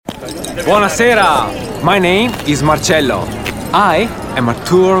Buonasera! My name is Marcello. I am a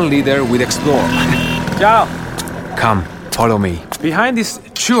tour leader with Explore. Ciao! Come, follow me. Behind this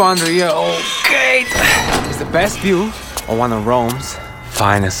 200-year-old gate is the best view of one of Rome's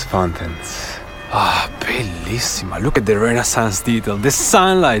finest fountains. Bellissima. Look at the Renaissance detail, the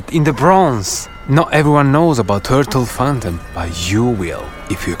sunlight in the bronze. Not everyone knows about Turtle Fountain, but you will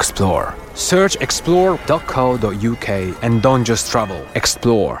if you explore. Search explore.co.uk and don't just travel,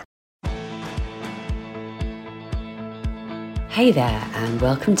 explore. Hey there, and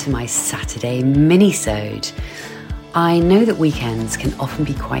welcome to my Saturday Minisode. I know that weekends can often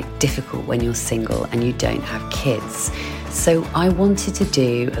be quite difficult when you're single and you don't have kids, so I wanted to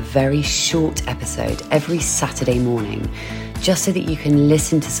do a very short episode every Saturday morning, just so that you can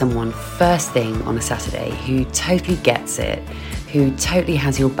listen to someone first thing on a Saturday who totally gets it, who totally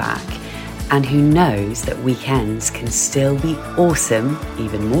has your back, and who knows that weekends can still be awesome,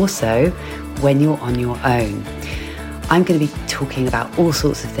 even more so, when you're on your own. I'm going to be talking about all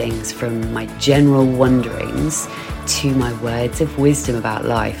sorts of things, from my general wonderings to my words of wisdom about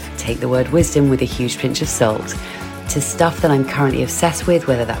life. Take the word wisdom with a huge pinch of salt. To stuff that I'm currently obsessed with,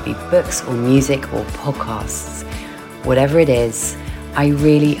 whether that be books or music or podcasts. Whatever it is, I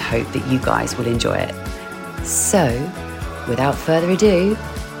really hope that you guys will enjoy it. So, without further ado,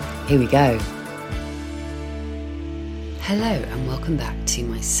 here we go. Hello and welcome back to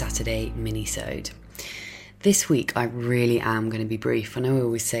my Saturday Minisode. This week I really am going to be brief. I know I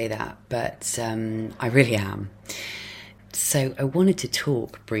always say that, but I really am. So I wanted to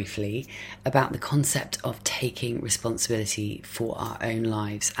talk briefly about the concept of taking responsibility for our own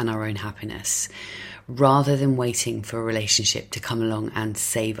lives and our own happiness, rather than waiting for a relationship to come along and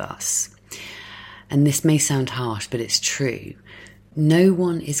save us. And this may sound harsh, but it's true. No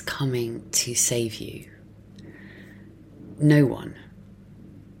one is coming to save you. No one.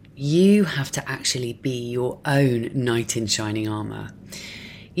 You have to actually be your own knight in shining armour.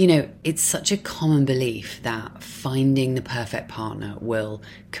 You know, it's such a common belief that finding the perfect partner will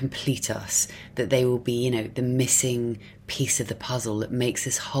complete us, that they will be, the missing piece of the puzzle that makes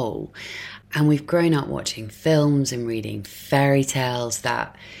us whole. And we've grown up watching films and reading fairy tales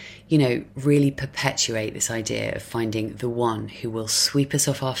that, really perpetuate this idea of finding the one who will sweep us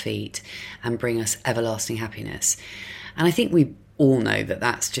off our feet and bring us everlasting happiness. And I think we all know that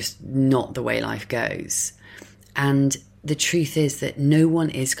that's just not the way life goes. And the truth is that no one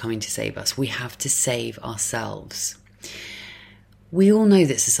is coming to save us. We have to save ourselves. We all know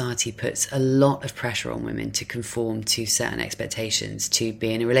that society puts a lot of pressure on women to conform to certain expectations, to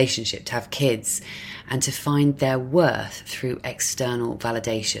be in a relationship, to have kids, and to find their worth through external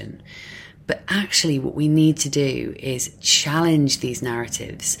validation. But actually what we need to do is challenge these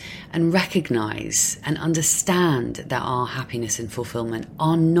narratives and recognise and understand that our happiness and fulfilment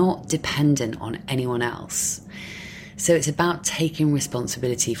are not dependent on anyone else. So it's about taking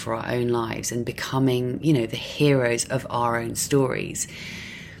responsibility for our own lives and becoming, the heroes of our own stories.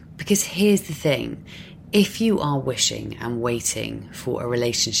 Because here's the thing, if you are wishing and waiting for a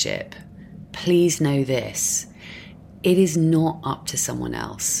relationship, please know this. It is not up to someone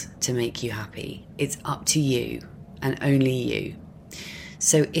else to make you happy. It's up to you and only you.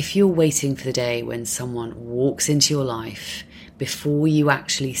 So if you're waiting for the day when someone walks into your life before you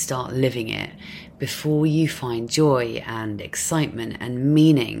actually start living it, before you find joy and excitement and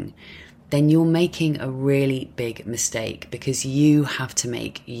meaning, then you're making a really big mistake, because you have to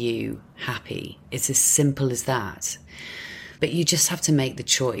make you happy. It's as simple as that. But you just have to make the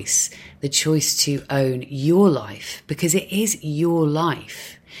choice to own your life, because it is your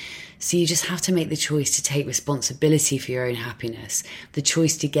life. So you just have to make the choice to take responsibility for your own happiness, the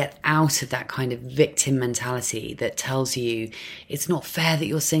choice to get out of that kind of victim mentality that tells you it's not fair that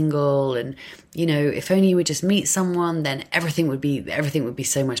you're single, and, if only you would just meet someone, then everything would be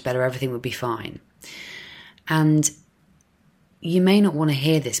so much better, everything would be fine. And you may not want to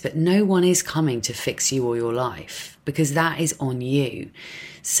hear this, but no one is coming to fix you or your life, because that is on you.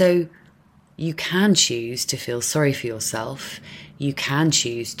 So you can choose to feel sorry for yourself. You can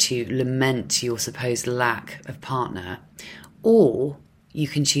choose to lament your supposed lack of partner, or you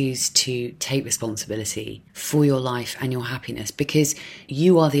can choose to take responsibility for your life and your happiness, because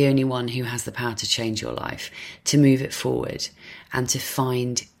you are the only one who has the power to change your life, to move it forward, and to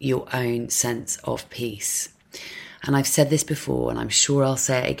find your own sense of peace. And I've said this before, and I'm sure I'll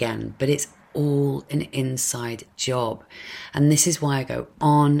say it again, but it's all an inside job. And this is why I go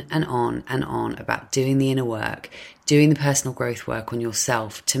on and on and on about doing the inner work, doing the personal growth work on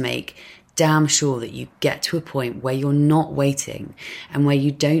yourself, to make damn sure that you get to a point where you're not waiting and where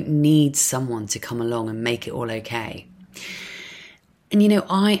you don't need someone to come along and make it all okay. And, you know,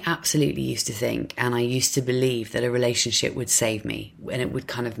 I absolutely used to think, and I used to believe that a relationship would save me and it would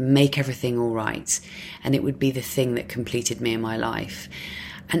kind of make everything all right. And it would be the thing that completed me in my life.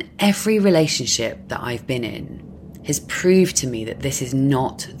 And every relationship that I've been in has proved to me that this is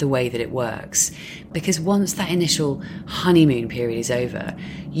not the way that it works. Because once that initial honeymoon period is over,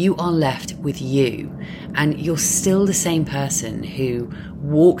 you are left with you. And you're still the same person who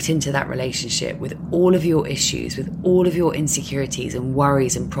walked into that relationship with all of your issues, with all of your insecurities and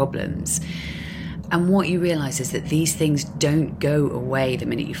worries and problems. And what you realize is that these things don't go away the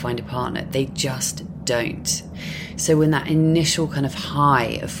minute you find a partner. They just don't. So when that initial kind of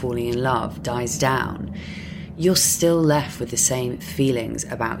high of falling in love dies down, you're still left with the same feelings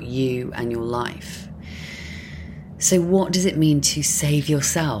about you and your life. So what does it mean to save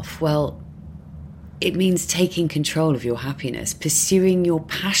yourself? Well, it means taking control of your happiness, pursuing your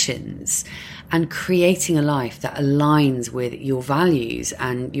passions, and creating a life that aligns with your values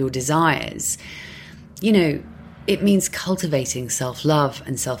and your desires. You know, it means cultivating self-love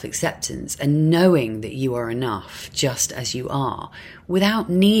and self-acceptance and knowing that you are enough just as you are without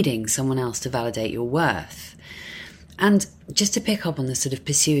needing someone else to validate your worth. And just to pick up on the sort of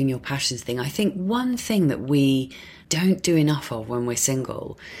pursuing your passions thing, I think one thing that we don't do enough of when we're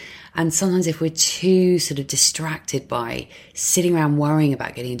single, and sometimes if we're too sort of distracted by sitting around worrying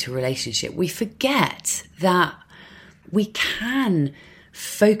about getting into a relationship, we forget that we can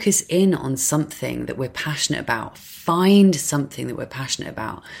focus in on something that we're passionate about, find something that we're passionate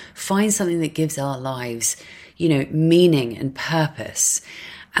about, find something that gives our lives, you know, meaning and purpose.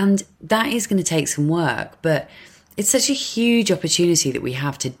 And that is going to take some work, but it's such a huge opportunity that we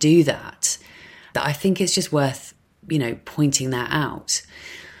have to do that I think it's just worth, you know, pointing that out.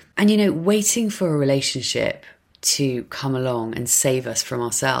 And, you know, waiting for a relationship to come along and save us from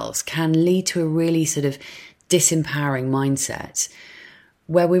ourselves can lead to a really sort of disempowering mindset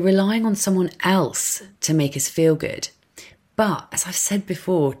where we're relying on someone else to make us feel good. But as I've said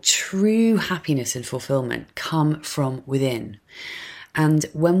before, true happiness and fulfillment come from within. And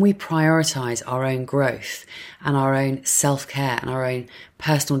when we prioritize our own growth and our own self-care and our own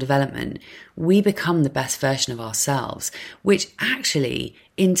personal development, we become the best version of ourselves, which actually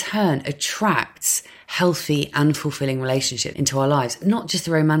in turn attracts healthy and fulfilling relationships into our lives, not just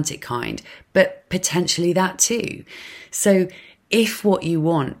the romantic kind, but potentially that too. So if what you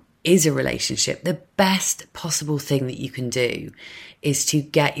want is a relationship, the best possible thing that you can do is to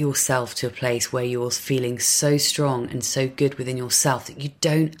get yourself to a place where you're feeling so strong and so good within yourself that you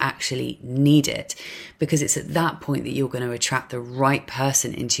don't actually need it, because it's at that point that you're going to attract the right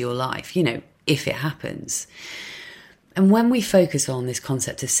person into your life, you know, if it happens. And when we focus on this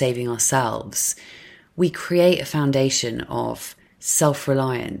concept of saving ourselves, we create a foundation of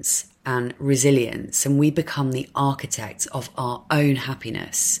self-reliance and resilience, and we become the architects of our own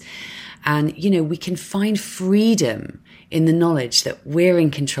happiness. And, you know, we can find freedom in the knowledge that we're in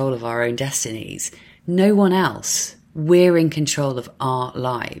control of our own destinies. No one else. We're in control of our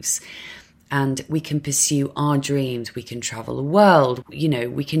lives. And we can pursue our dreams. We can travel the world. You know,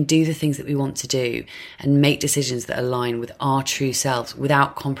 we can do the things that we want to do and make decisions that align with our true selves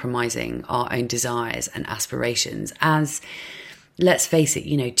without compromising our own desires and aspirations. As, let's face it,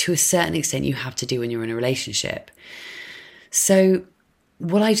 you know, to a certain extent you have to do when you're in a relationship. So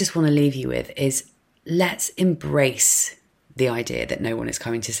what I just want to leave you with is, let's embrace the idea that no one is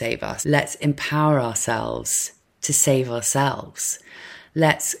coming to save us. Let's empower ourselves to save ourselves.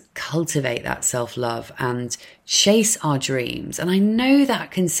 Let's cultivate that self-love and chase our dreams. And I know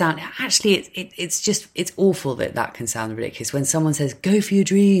that can sound, actually, it's awful that can sound ridiculous. When someone says, go for your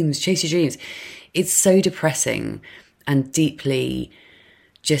dreams, chase your dreams, it's so depressing and deeply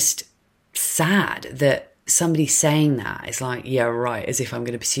just sad that somebody saying that is like, yeah, right, as if I'm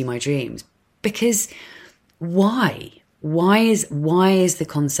going to pursue my dreams. Because why? Why is the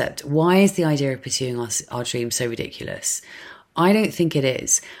concept, why is the idea of pursuing our dreams so ridiculous? I don't think it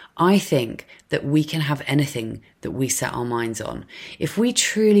is. I think that we can have anything that we set our minds on. If we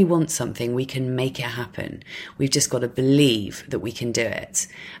truly want something, we can make it happen. We've just got to believe that we can do it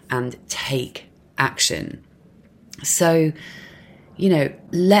and take action. So, you know,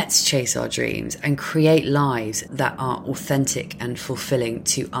 let's chase our dreams and create lives that are authentic and fulfilling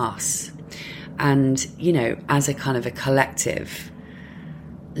to us. And, you know, as a kind of a collective,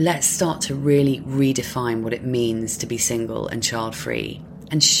 let's start to really redefine what it means to be single and child-free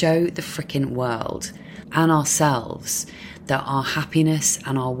and show the frickin' world and ourselves that our happiness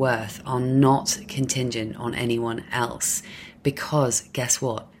and our worth are not contingent on anyone else. Because guess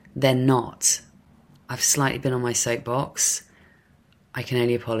what? They're not. I've slightly been on my soapbox. I can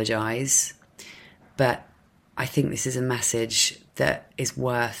only apologise. But I think this is a message that is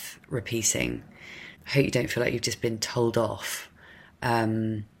worth repeating. I hope you don't feel like you've just been told off.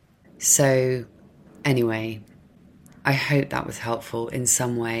 So anyway, I hope that was helpful in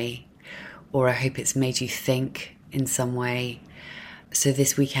some way, or I hope it's made you think in some way. So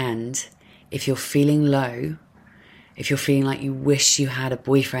this weekend, if you're feeling low, if you're feeling like you wish you had a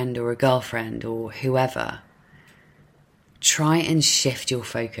boyfriend or a girlfriend or whoever, try and shift your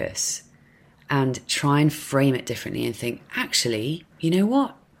focus and try and frame it differently and think, actually, you know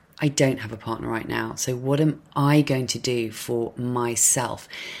what? I don't have a partner right now. So what am I going to do for myself?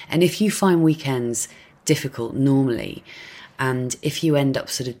 And if you find weekends difficult normally, and if you end up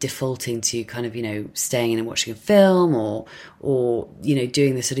sort of defaulting to kind of, staying in and watching a film or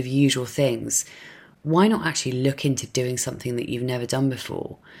doing the sort of usual things, why not actually look into doing something that you've never done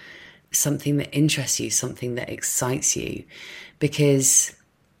before? Something that interests you, something that excites you, because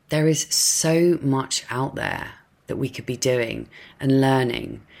there is so much out there that we could be doing and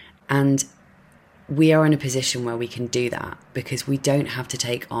learning. And we are in a position where we can do that because we don't have to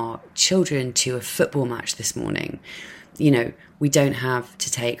take our children to a football match this morning. We don't have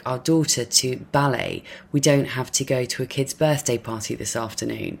to take our daughter to ballet. We don't have to go to a kid's birthday party this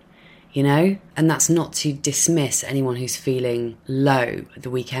afternoon, And that's not to dismiss anyone who's feeling low at the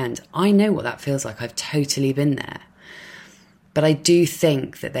weekend. I know what that feels like. I've totally been there. But I do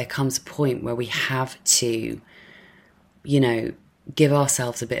think that there comes a point where we have to, give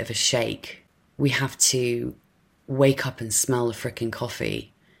ourselves a bit of a shake. We have to wake up and smell the frickin'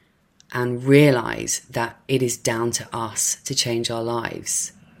 coffee and realise that it is down to us to change our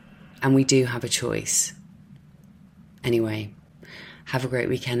lives. And we do have a choice. Anyway, have a great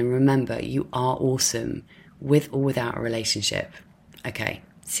weekend. And remember, you are awesome with or without a relationship. Okay,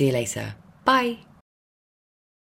 see you later. Bye.